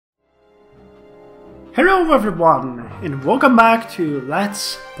Hello everyone, and welcome back to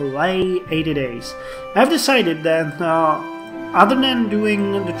Let's Play 80 Days. I've decided that other than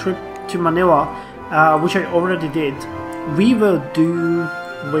doing the trip to Manila, which I already did, we will do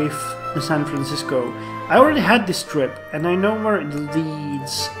with the San Francisco. I already had this trip and I know where it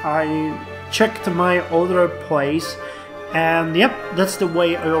leads. I checked my other place and yep, that's the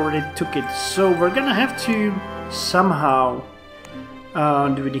way I already took it. So we're gonna have to somehow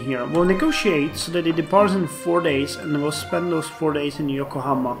do it here. We'll negotiate so that it departs in 4 days and we'll spend those 4 days in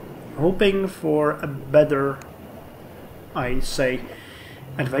Yokohama, hoping for a better, I say,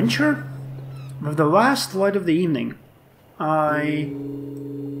 adventure. With the last light of the evening, I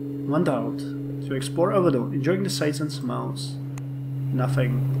went out to explore Oviedo, enjoying the sights and smells.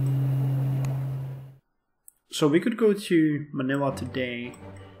 Nothing. So we could go to Manila today,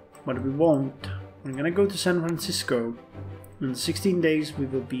 but we won't. We're gonna go to San Francisco. In 16 days we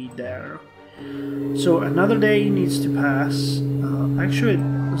will be there. So another day needs to pass. Actually,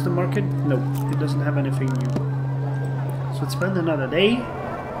 was the market? No, it doesn't have anything new. So let's spend another day.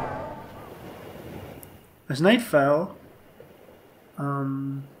 As night fell,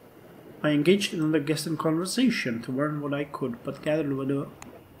 I engaged another guest in conversation to learn what I could, but gathered little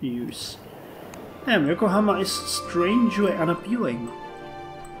use. Damn, Yokohama is strangely unappealing.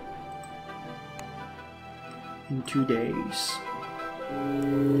 In 2 days.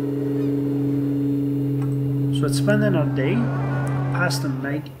 So let's spend another day, pass the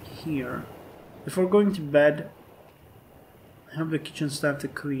night here. Before going to bed, I have the kitchen staff to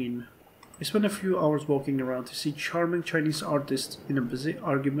clean. I spent a few hours walking around to see charming Chinese artists in a busy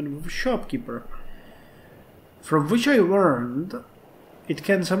argument with a shopkeeper, from which I learned it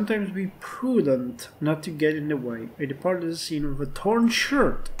can sometimes be prudent not to get in the way. I departed the scene with a torn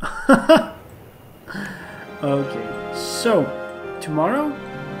shirt. Okay, so tomorrow,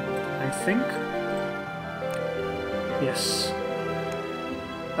 I think. Yes.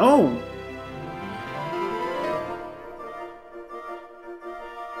 Oh!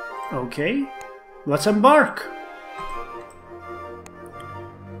 Okay, let's embark!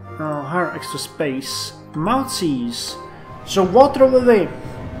 Oh, hire extra space. Mouthsies! So waterway!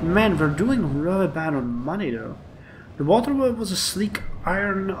 Man, we're doing really bad on money though. The waterway was a sleek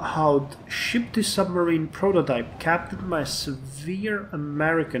iron-hulled ship-to-submarine prototype captained by a severe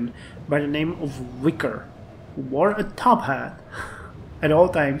American by the name of Wicker, who wore a top hat at all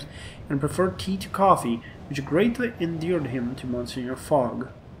times and preferred tea to coffee, which greatly endeared him to Monsieur Fogg.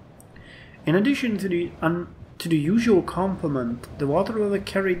 In addition to the usual complement, the waterway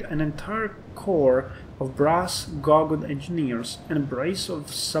carried an entire corps of brass-goggled engineers and a brace of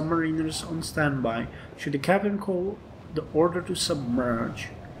submariners on standby should the captain call the order to submerge.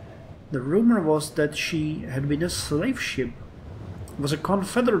 The rumor was that she had been a slave ship, was a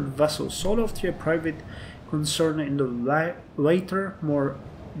Confederate vessel sold off to a private concern in the later, more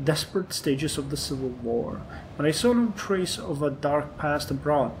desperate stages of the Civil War, but I saw no trace of a dark past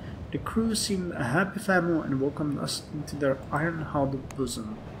abroad. The crew seemed a happy family and welcomed us into their iron-hulled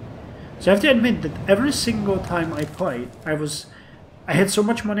bosom. So I have to admit that every single time I played, I had so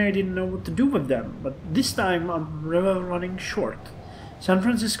much money I didn't know what to do with them, but this time I'm really running short. San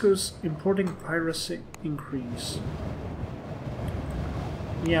Francisco's importing piracy increase.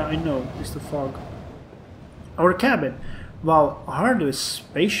 Yeah, I know, Mr. Fogg. Our cabin, while hardly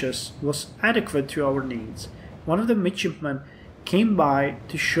spacious, was adequate to our needs. One of the midshipmen came by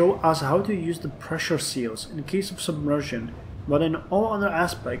to show us how to use the pressure seals in case of submersion, but in all other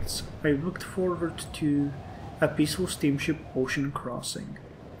aspects I looked forward to a peaceful steamship ocean crossing.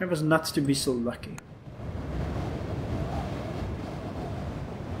 I was not to be so lucky.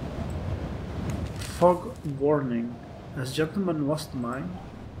 Fog warning. Has gentleman lost mind?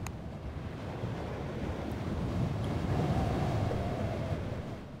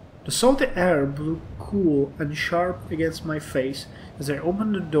 The salty air blew cool and sharp against my face as I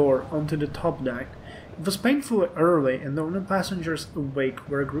opened the door onto the top deck. It was painfully early, and the only passengers awake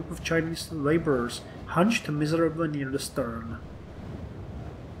were a group of Chinese laborers hunched miserably near the stern.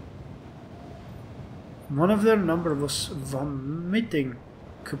 One of their number was vomiting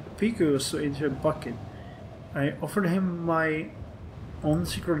copiously into a bucket. I offered him my own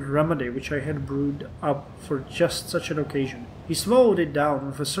secret remedy, which I had brewed up for just such an occasion. He swallowed it down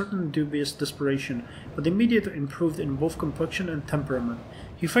with a certain dubious desperation, but immediately improved in both complexion and temperament.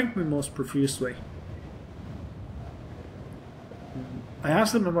 He thanked me most profusely. I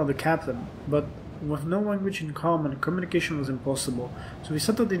asked him about the captain, but with no language in common, communication was impossible, so we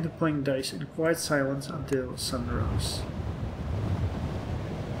settled into playing dice in quiet silence until sunrise.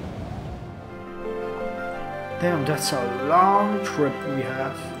 Damn, that's a long trip we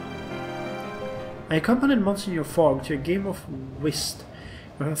have. I accompanied Monsignor Fogg to a game of whist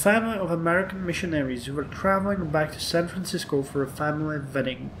with a family of American missionaries who were traveling back to San Francisco for a family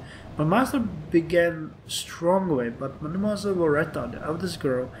wedding. My master began strongly, but Mademoiselle Loretta, the eldest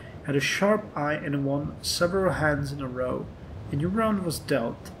girl, had a sharp eye and won several hands in a row. A new round was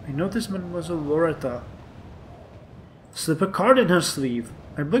dealt. I noticed Mademoiselle Loretta slip a card in her sleeve.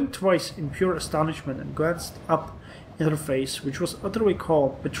 I blinked twice in pure astonishment and glanced up in her face, which was utterly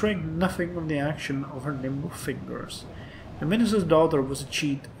calm, betraying nothing of the action of her nimble fingers. The minister's daughter was a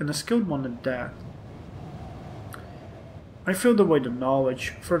cheat, and a skilled one at that. I filled away the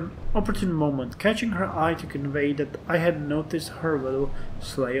knowledge, for an opportune moment, catching her eye to convey that I had noticed her little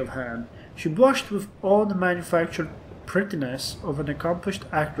sleight of hand. She blushed with all the manufactured prettiness of an accomplished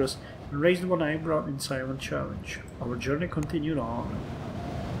actress and raised one eyebrow in silent challenge. Our journey continued on.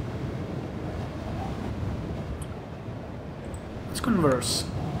 Let's converse.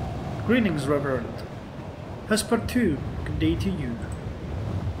 Greetings, Reverend. Passepartout, good day to you.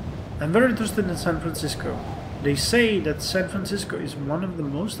 I'm very interested in San Francisco. They say that San Francisco is one of the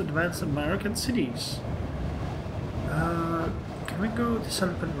most advanced American cities. Can we go to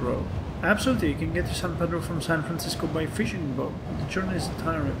San Pedro? Absolutely, you can get to San Pedro from San Francisco by fishing boat. The journey is a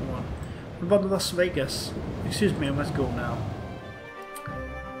tiring one. What about Las Vegas? Excuse me, I must go now.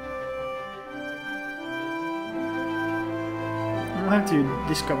 We'll have to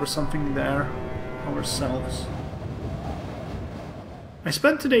discover something there ourselves. I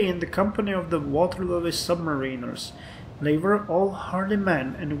spent today in the company of the Water Lily submariners. They were all hardy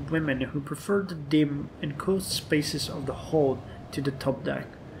men and women who preferred the dim, enclosed spaces of the hold to the top deck.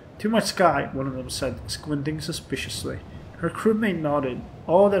 Too much sky, one of them said, squinting suspiciously. Her crewmate nodded.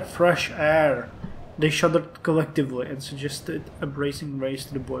 All that fresh air! They shuddered collectively and suggested a bracing race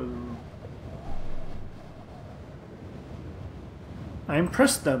to the boiler room. I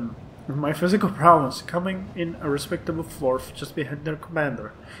impressed them with my physical prowess, coming in a respectable fourth just behind their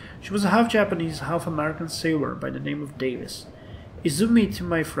commander. She was a half-Japanese, half-American sailor by the name of Davis. "Izumi to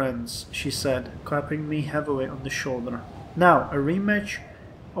my friends," she said, clapping me heavily on the shoulder. "Now, a rematch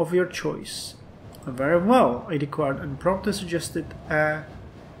of your choice." "Very well," I declared, and promptly suggested a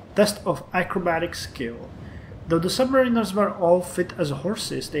test of acrobatic skill. Though the submariners were all fit as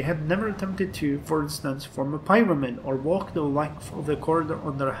horses, they had never attempted to, for instance, form a pyramid or walk the length of the corridor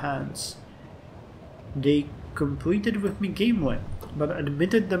on their hands. They competed with me gamely, but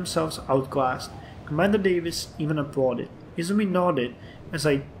admitted themselves outclassed. Commander Davis even applauded. Izumi nodded as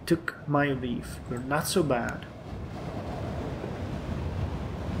I took my leave. "You're not so bad."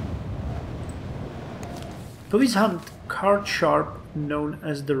 Police hunt card sharp known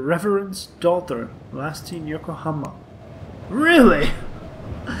as the Reverend's daughter, last seen Yokohama. Really?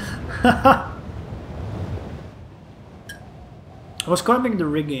 I was climbing the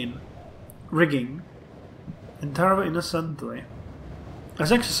rigging entirely innocently,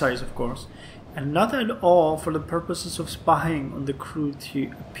 as exercise of course, and not at all for the purposes of spying on the crew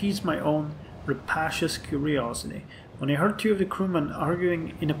to appease my own rapacious curiosity, when I heard two of the crewmen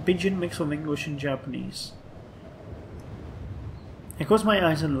arguing in a pidgin mix of English and Japanese. I closed my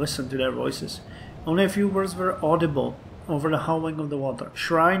eyes and listened to their voices. Only a few words were audible over the howling of the water.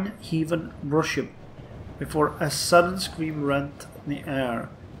 Shrine, heathen, worship, before a sudden scream rent the air.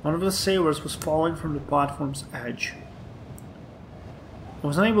 One of the sailors was falling from the platform's edge. I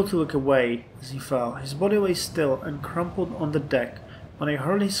was unable to look away as he fell. His body lay still and crumpled on the deck, when I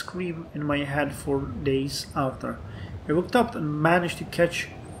heard his scream in my head 4 days after. I looked up and managed to catch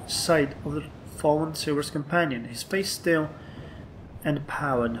sight of the fallen sailor's companion, his face still and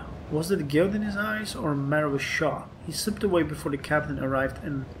pallid. Was it guilt in his eyes or merely shock? He slipped away before the captain arrived,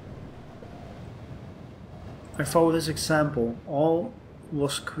 and I followed his example. All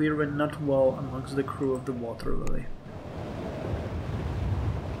was clear and not well amongst the crew of the Water Lily.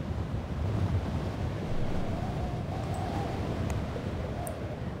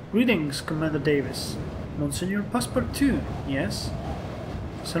 "Greetings, Commander Davis." "Monsignor Passepartout, yes?"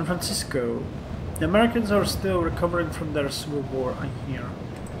 "San Francisco. The Americans are still recovering from their civil war, I hear."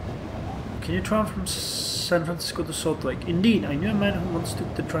 "Can you travel from San Francisco to Salt Lake?" "Indeed, I knew a man who once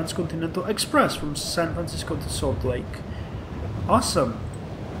took the Transcontinental Express from San Francisco to Salt Lake." "Awesome.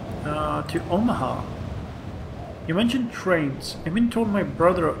 To Omaha." "You mentioned trains. I've been told my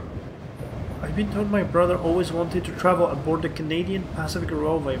brother always wanted to travel aboard the Canadian Pacific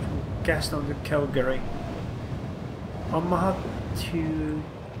Railway from Gastown to Calgary." "Omaha to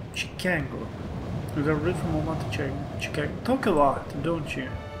Chicago." "You got rid from Omaha to Chicago. Talk a lot, don't you?"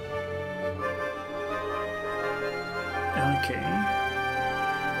 Okay.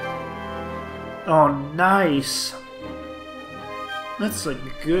 Oh, nice. That's a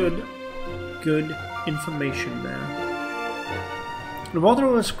good good information there. The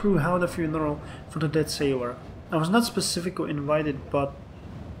Waterloo's crew held a funeral for the dead sailor. I was not specifically invited, but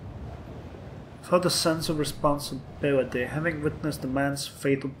felt a sense of responsibility, having witnessed the man's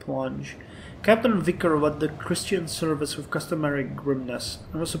fatal plunge. Captain Vicker led the Christian service with customary grimness,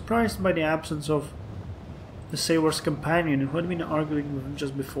 and was surprised by the absence of the sailor's companion who had been arguing with him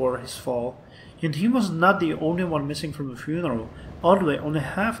just before his fall. Yet he was not the only one missing from the funeral. Oddly, only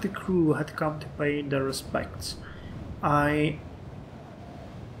half the crew had come to pay their respects. I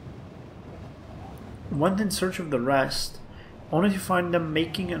went in search of the rest, only to find them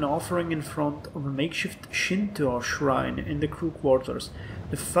making an offering in front of a makeshift Shinto shrine in the crew quarters.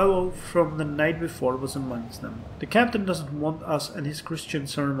 The fellow from the night before was amongst them. The captain doesn't want us and his Christian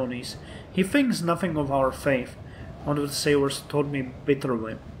ceremonies. He thinks nothing of our faith, one of the sailors told me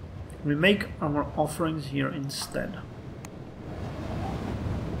bitterly. We make our offerings here instead.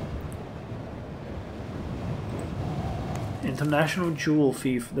 International jewel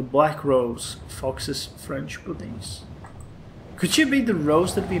thief, the Black Rose, Fox's French police. Could she be the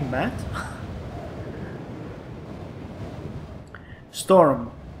Rose that we met?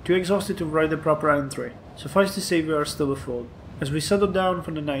 Storm, too exhausted to write the proper entry. Suffice to say we are still afloat. As we settled down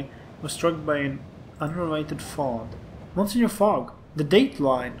for the night, I was struck by an unrelated thought. Monsignor Fogg, the date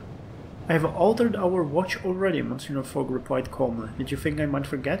line. I have altered our watch already, Monsignor Fogg replied calmly. Did you think I might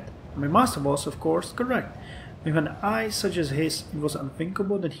forget? My master was, of course, correct. With an eye such as his, it was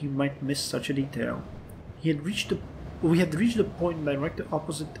unthinkable that he might miss such a detail. We had reached the point directly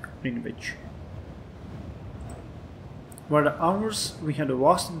opposite Greenwich, where the hours we had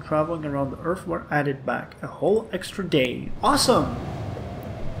lost in traveling around the Earth were added back. A whole extra day. Awesome!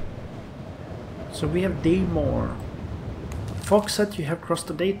 So we have day more. Fox said you have crossed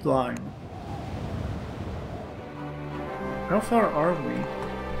the date line. How far are we?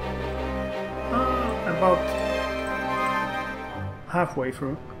 About halfway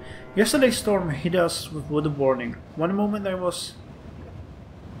through. Yesterday's storm hit us with waterboarding. One moment I was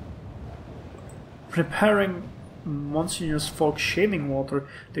preparing Monsignor Fogg's shaving water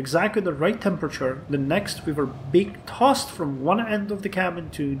to exactly the right temperature. The next we were being tossed from one end of the cabin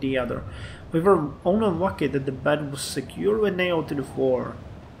to the other. We were only lucky that the bed was securely nailed to the floor.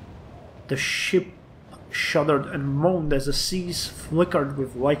 The ship shuddered and moaned as the seas flickered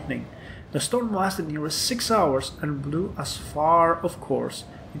with lightning. The storm lasted nearly 6 hours and blew us far off course.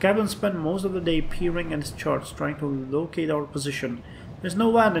 The captain spent most of the day peering at his charts, trying to locate our position. There's no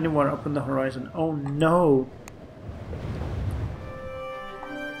land anywhere up on the horizon. Oh no!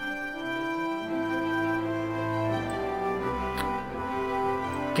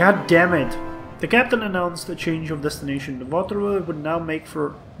 God damn it! The captain announced a change of destination. The Waterloo would now make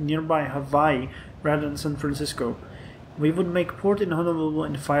for nearby Hawaii rather than San Francisco. We would make port in Honolulu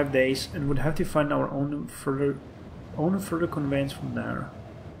in 5 days and would have to find our own further conveyance from there.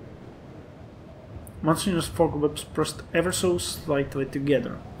 Monsignor Fogg's lips pressed ever so slightly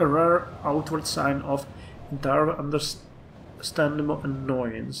together, a rare outward sign of entirely understandable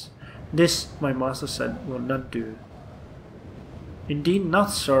annoyance. This, my master said, will not do. Indeed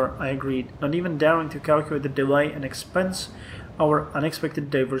not, sir, I agreed, not even daring to calculate the delay and expense our unexpected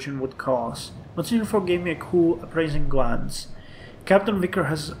diversion would cause. Monsignor Fogg gave me a cool, appraising glance. Captain Vicker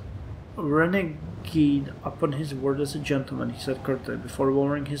has renegade upon his word as a gentleman, he said curtly, before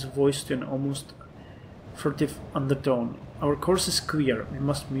lowering his voice to an almost furtive undertone. Our course is clear, we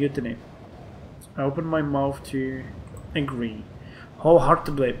must mutiny. I opened my mouth to agree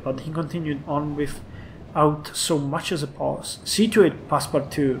wholeheartedly, but he continued on without so much as a pause. See to it,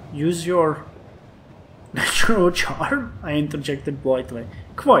 Passepartout, use your natural charm, I interjected politely.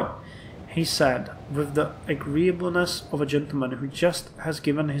 Quite, he said, with the agreeableness of a gentleman who just has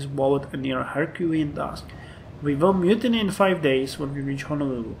given his wallet a near Herculean task. We will mutiny in 5 days when we reach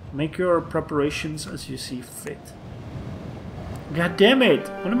Honolulu. Make your preparations as you see fit. God damn it!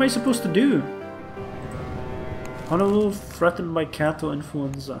 What am I supposed to do? Honolulu threatened by cattle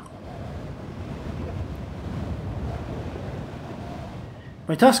influenza.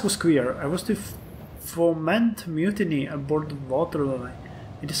 My task was clear. I was to foment mutiny aboard the Waterloo.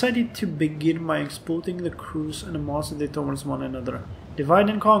 I decided to begin by exploiting the crew's animosity towards one another. Divide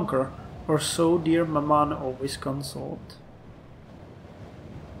and conquer, or so dear Maman always consoled.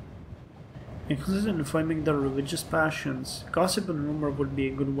 Included in inflaming their religious passions, gossip and rumor would be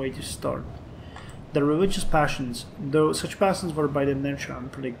a good way to start. The religious passions, though such passions were by their nature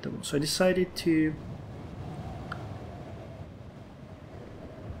unpredictable, so I decided to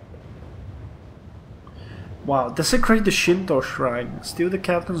desecrate the Shinto shrine, steal the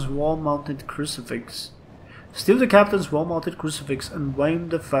captain's wall-mounted crucifix, steal the captain's well-mounted crucifix and blame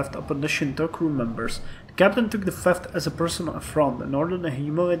the theft upon the Shinto crew members. The captain took the theft as a personal affront and ordered a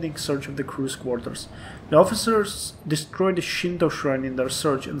humiliating search of the crew's quarters. The officers destroyed the Shinto shrine in their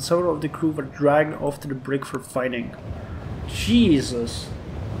search, and several of the crew were dragged off to the brig for fighting. Jesus.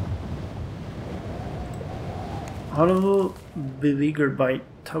 Honolulu beleaguered by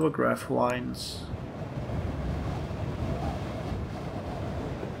telegraph lines.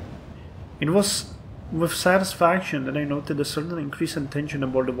 It was with satisfaction that I noted a certain increase in tension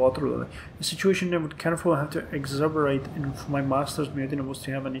aboard the Water Lily, a situation that would carefully have to exacerbate if my master's mutiny was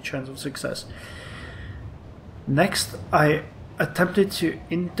to have any chance of success. Next, I attempted to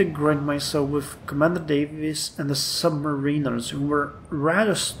integrate myself with Commander Davis and the submariners, who were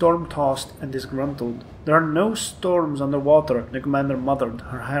rather storm-tossed and disgruntled. There are no storms underwater, the commander muttered,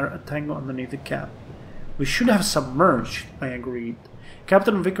 her hair a tangle underneath the cap. We should have submerged, I agreed.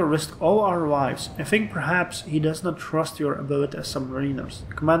 Captain Vicker risked all our lives. I think perhaps he does not trust your ability as submariners.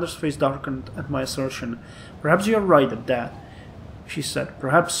 The commander's face darkened at my assertion. Perhaps you are right at that, she said.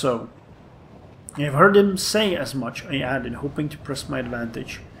 Perhaps so. I have heard him say as much, I added, hoping to press my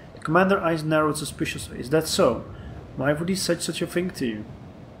advantage. The commander's eyes narrowed suspiciously. Is that so? Why would he say such a thing to you?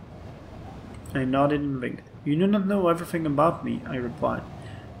 I nodded and winked. You do not know everything about me, I replied.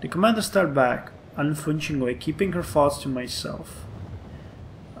 The commander stared back, unflinchingly, keeping her thoughts to myself.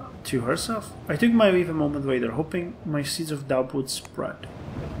 To herself? I took my leave a moment later, hoping my seeds of doubt would spread.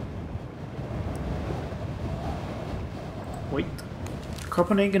 Wait.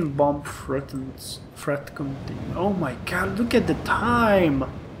 Copenhagen bomb threat continue. Oh my god, look at the time!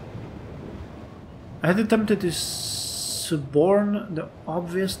 I had attempted to suborn the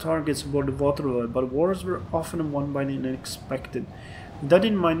obvious targets aboard the Water Lily, but wars were often won by the unexpected. With that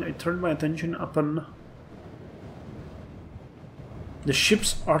in mind, I turned my attention upon the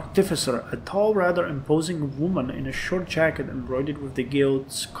ship's artificer, a tall, rather imposing woman in a short jacket embroidered with the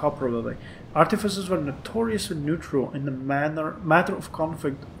guild's copper lily. Artificers were notoriously neutral in the matter of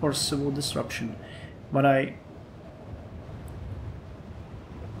conflict or civil disruption, but I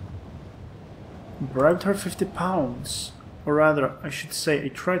bribed her £50. Or rather, I should say, I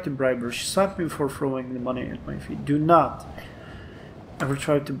tried to bribe her. She slapped me before throwing the money at my feet. Do not ever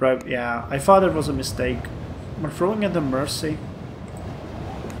try to bribe. Yeah, I thought it was a mistake. But throwing at the mercy.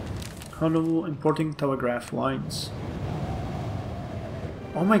 Honolulu importing telegraph lines.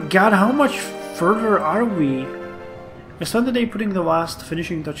 Oh my god, how much further are we? I spent the day putting the last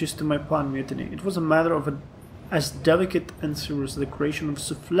finishing touches to my planned mutiny. It was a matter of as delicate and serious as the creation of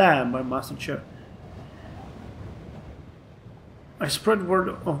souffle by Master Chef. I spread word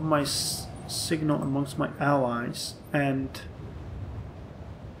of my signal amongst my allies and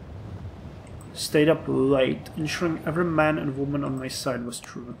stayed up late, ensuring every man and woman on my side was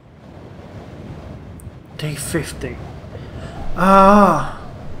true. Day 50.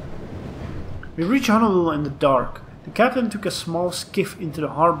 We reached Honolulu in the dark. The captain took a small skiff into the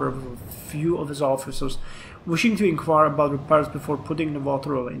harbor with a few of his officers, wishing to inquire about repairs before putting the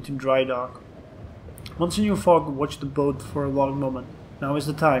Water Lily into dry dock. Monsignor Fogg watched the boat for a long moment. Now is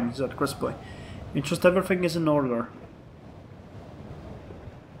the time, he said crisply. I trust everything is in order.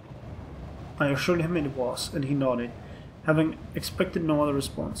 I assured him it was, and he nodded, having expected no other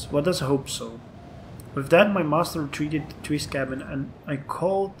response. Let us hope so. With that, my master retreated to his cabin, and I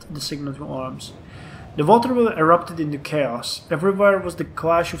called the signal to arms. The Water Lily erupted into chaos. Everywhere was the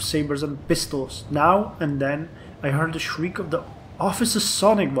clash of sabers and pistols. Now and then, I heard the shriek of the officers'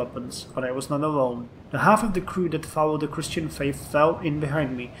 sonic weapons, but I was not alone. The half of the crew that followed the Christian faith fell in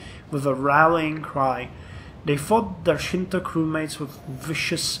behind me with a rallying cry. They fought their Shinto crewmates with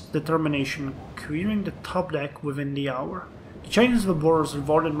vicious determination, clearing the top deck within the hour. The Chinese laborers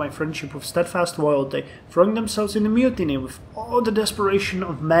rewarded my friendship with steadfast loyalty, throwing themselves in a mutiny with all the desperation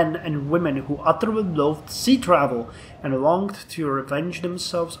of men and women who utterly loathed sea travel and longed to revenge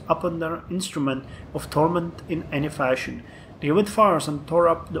themselves upon their instrument of torment in any fashion. They lit fires and tore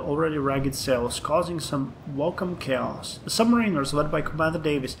up the already ragged sails, causing some welcome chaos. The submariners, led by Commander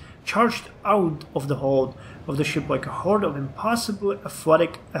Davis, charged out of the hold of the ship like a horde of impossibly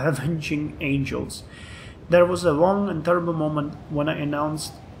athletic, avenging angels. There was a long and terrible moment when I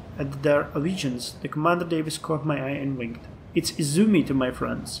announced their allegiance. The Commander Davis caught my eye and winked. It's Izumi to my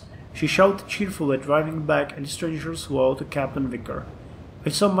friends, she shouted cheerfully, driving back at the stranger's wall to Captain Vicker. I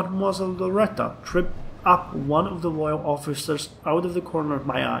saw Mademoiselle Loretta trip up one of the loyal officers out of the corner of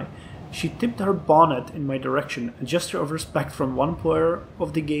my eye. She tipped her bonnet in my direction, a gesture of respect from one player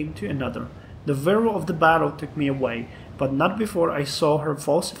of the game to another. The whirl of the battle took me away, but not before I saw her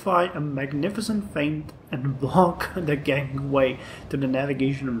falsify a magnificent feint and block the gangway to the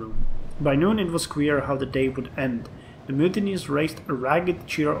navigation room. By noon it was clear how the day would end. The mutineers raised a ragged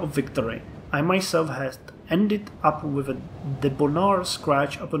cheer of victory. I myself had ended up with a debonair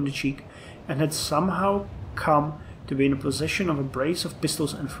scratch upon the cheek, and had somehow come to be in possession of a brace of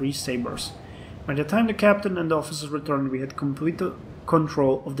pistols and 3 sabres. By the time the captain and the officers returned, we had complete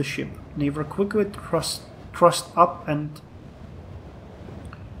control of the ship. They were quickly thrust up and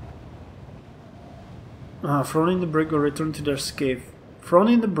thrown in the brig or returned to their skiff. Thrown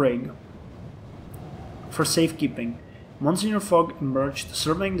in the brig for safekeeping. Monsignor Fogg emerged,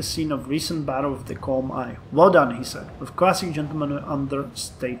 surveying the scene of recent battle with a calm eye. "Well done," he said, with classic gentlemanly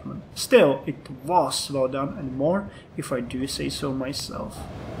understatement. Still, it was well done, and more, if I do say so myself.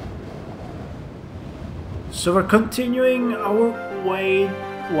 So we're continuing our way.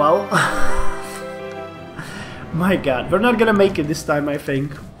 Well, my god, we're not gonna make it this time, I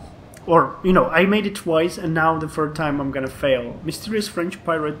think. Or, you know, I made it twice, and now the 3rd time I'm gonna fail. Mysterious French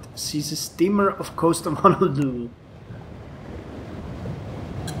pirate seizes steamer off coast of Honolulu.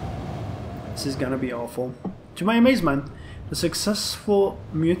 This is gonna be awful. To my amazement, the successful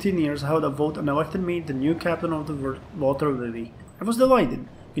mutineers held a vote and elected me the new captain of the Water Lily. I was delighted.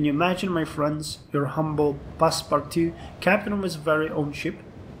 Can you imagine, my friends, your humble passepartout, captain of his very own ship?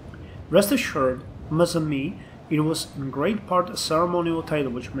 Rest assured, mes amis, it was in great part a ceremonial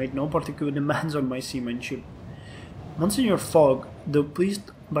title which made no particular demands on my seamanship. Monsignor Fogg, though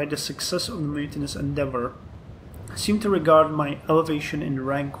pleased by the success of the mutinous endeavour, seemed to regard my elevation in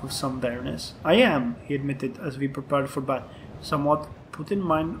rank with some bitterness. "I am," he admitted as we prepared for bed, "somewhat put in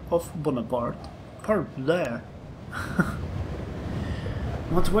mind of Bonaparte." Parbleu!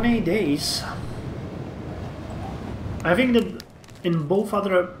 What 28 days? I think that in both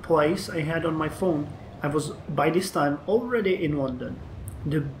other plays I had on my phone, I was by this time already in London.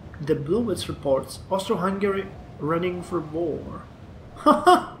 The Bluewitz reports Austro-Hungary running for war.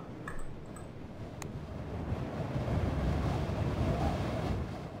 Haha!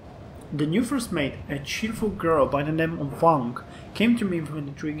 The new first mate, a cheerful girl by the name of Wang, came to me with an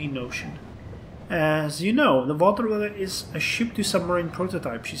intriguing notion. "As you know, the Water Lily is a ship-to-submarine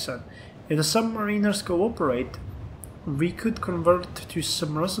prototype," she said. "If the submariners cooperate, we could convert to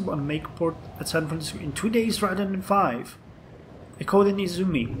submersible and make port at San Francisco in 2 days rather than 5. I called in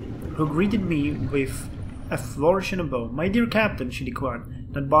Izumi, who greeted me with a flourish and a bow. "My dear captain," she declared,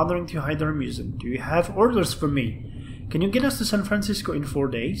 not bothering to hide her amusement, "do you have orders for me? Can you get us to San Francisco in 4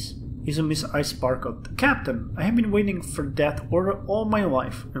 days? Izumi's eyes sparkled. "Captain, I have been waiting for that order all my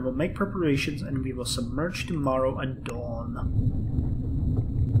life. I will make preparations and we will submerge tomorrow at dawn."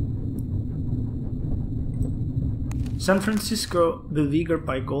 San Francisco beleaguered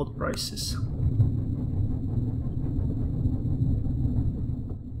by gold prices.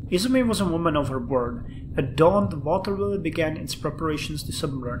 Izumi was a woman of her word. At dawn, the Water Lily began its preparations to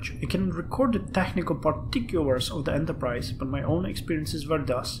submerge. I cannot record the technical particulars of the enterprise, but my own experiences were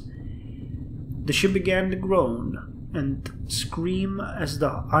thus. The ship began to groan and scream as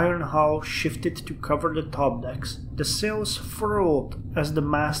the iron hull shifted to cover the top decks. The sails furled as the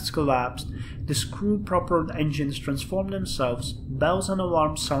masts collapsed. The screw-propelled engines transformed themselves. Bells and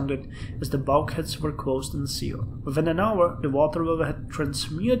alarms sounded as the bulkheads were closed and sealed. Within an hour, the Water Lily had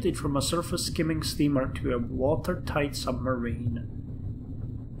transmuted from a surface-skimming steamer to a watertight submarine.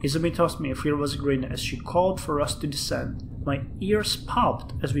 Izumi tossed me a fearless grin as she called for us to descend. My ears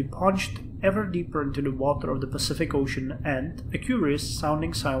popped as we plunged ever deeper into the water of the Pacific Ocean, and a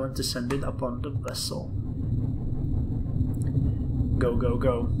curious-sounding silence descended upon the vessel. Go, go,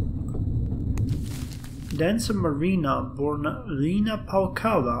 go. Then submarina born Lina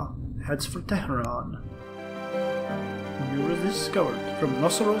Palkala heads for Tehran. We were discovered from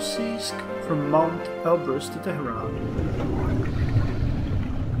Novorossiysk, from Mount Elbrus to Tehran.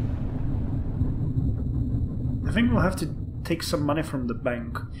 I think we'll have to take some money from the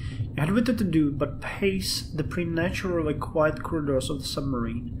bank. I had little to do but pace the preternaturally quiet corridors of the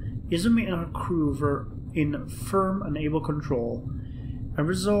submarine. Izumi and her crew were in firm and able control. I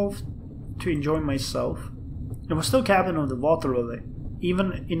resolved to enjoy myself. I was still captain of the Water Lily,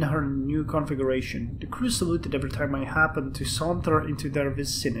 even in her new configuration. The crew saluted every time I happened to saunter into their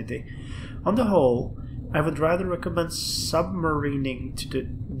vicinity. On the whole, I would rather recommend submarining to the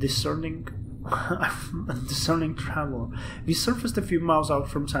discerning traveler. We surfaced a few miles out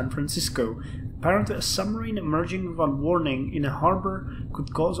from San Francisco. Apparently, a submarine emerging without warning in a harbor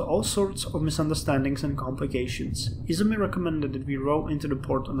could cause all sorts of misunderstandings and complications. Izumi recommended that we row into the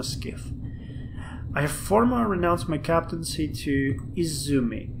port on a skiff. I have formally renounced my captaincy to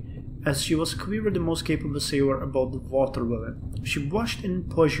Izumi, as she was clearly the most capable sailor aboard the Water Lily. She blushed in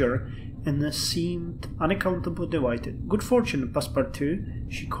pleasure and seemed unaccountably delighted. "Good fortune, Passepartout,"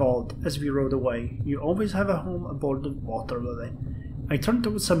 she called as we rode away. "You always have a home aboard the Water Lily." I turned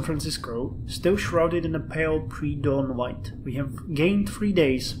towards San Francisco, still shrouded in a pale pre-dawn light. "We have gained 3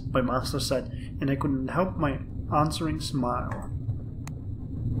 days," my master said, and I couldn't help my answering smile.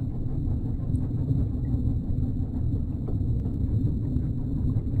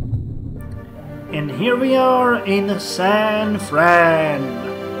 And here we are in San Fran.